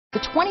The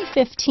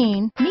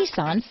 2015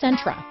 Nissan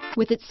Sentra.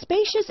 With its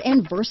spacious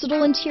and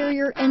versatile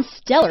interior and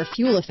stellar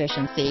fuel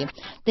efficiency,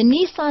 the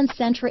Nissan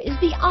Sentra is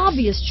the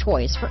obvious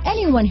choice for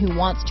anyone who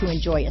wants to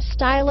enjoy a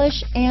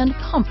stylish and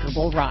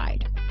comfortable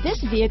ride.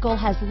 This vehicle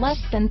has less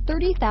than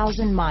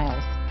 30,000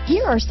 miles.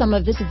 Here are some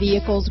of this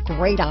vehicle's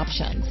great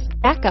options: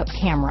 backup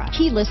camera,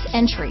 keyless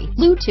entry,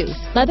 Bluetooth,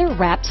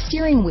 leather-wrapped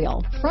steering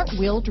wheel,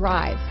 front-wheel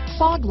drive,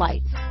 fog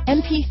lights,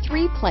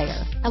 MP3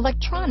 player,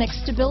 electronic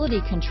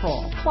stability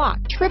control, clock,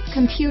 trip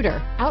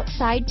computer,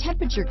 outside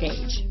temperature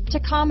gauge,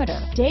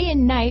 tachometer, day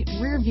and night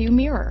rear view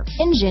mirror,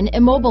 engine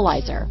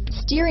immobilizer,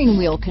 steering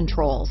wheel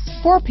controls,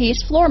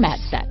 4-piece floor mat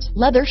set,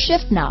 leather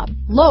shift knob,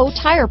 low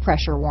tire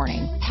pressure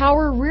warning,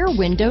 power rear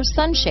window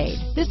sunshade.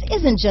 This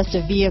isn't just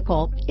a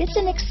vehicle, it's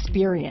an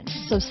experience.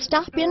 So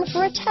stop in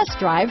for a test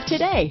drive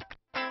today.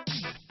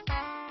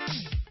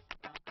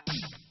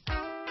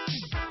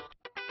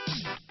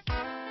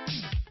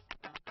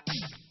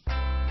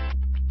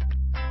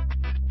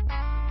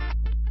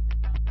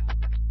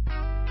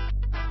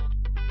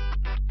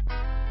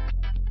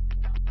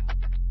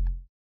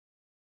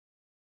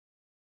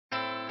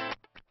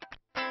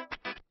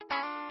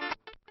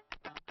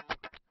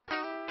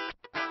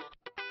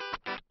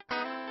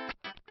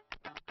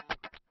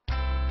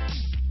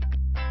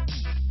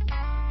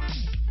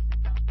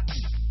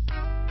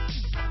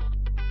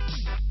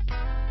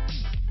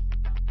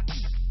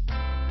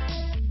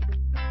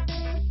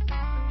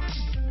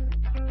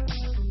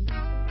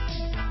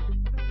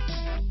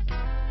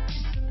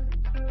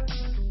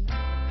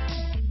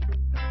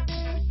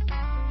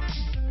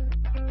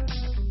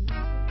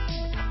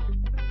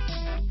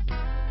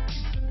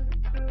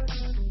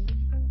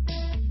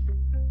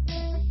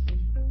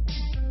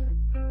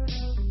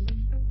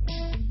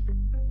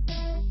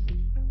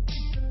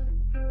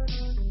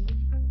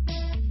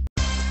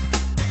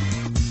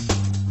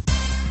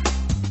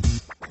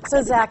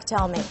 So Zach,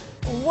 tell me,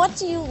 what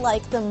do you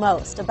like the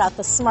most about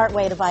the smart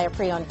way to buy a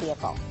pre-owned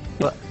vehicle?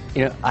 Well,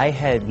 I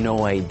had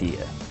no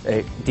idea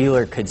a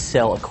dealer could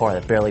sell a car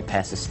that barely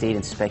passed the state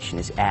inspection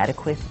as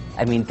adequate.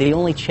 I mean, they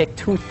only check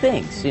 2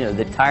 things.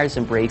 The tires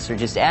and brakes are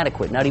just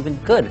adequate, not even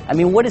good. I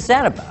mean, what is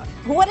that about?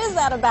 What is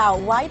that about?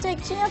 Why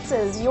take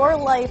chances? Your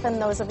life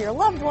and those of your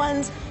loved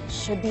ones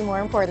should be more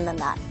important than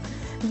that.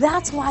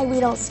 That's why we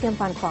don't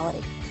skimp on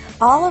quality.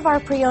 All of our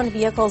pre-owned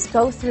vehicles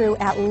go through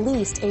at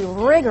least a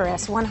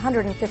rigorous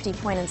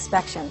 150-point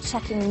inspection,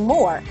 checking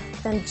more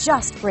than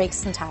just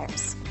brakes and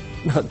tires.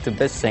 The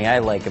best thing I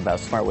like about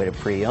Smart Way to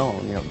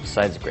Pre-Own,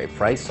 besides the great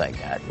price I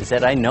got, is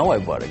that I know I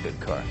bought a good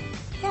car.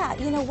 Yeah,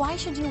 why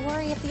should you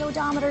worry if the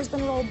odometer's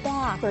been rolled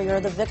back, or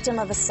you're the victim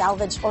of a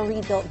salvaged or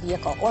rebuilt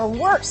vehicle, or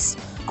worse,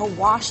 a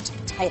washed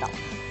title?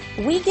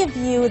 We give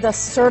you the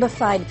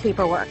certified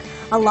paperwork,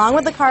 along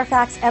with the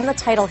CARFAX and the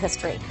title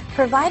history,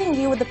 providing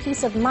you with the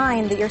peace of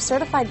mind that your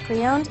certified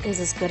pre-owned is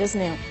as good as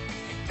new.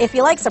 If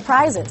you like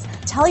surprises,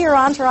 tell your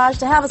entourage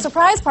to have a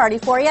surprise party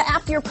for you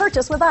after your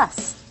purchase with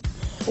us.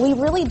 We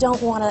really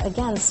don't want to,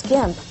 again,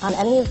 skimp on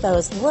any of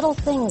those little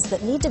things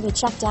that need to be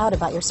checked out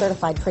about your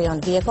certified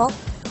pre-owned vehicle.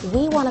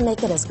 We want to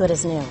make it as good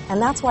as new,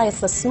 and that's why it's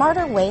the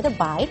smarter way to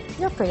buy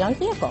your pre-owned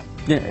vehicle.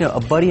 A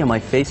buddy on my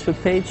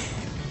Facebook page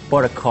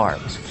bought a car.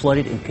 It was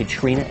flooded in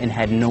Katrina and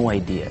had no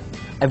idea.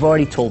 I've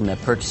already told him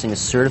that purchasing a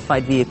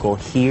certified vehicle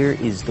here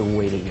is the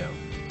way to go.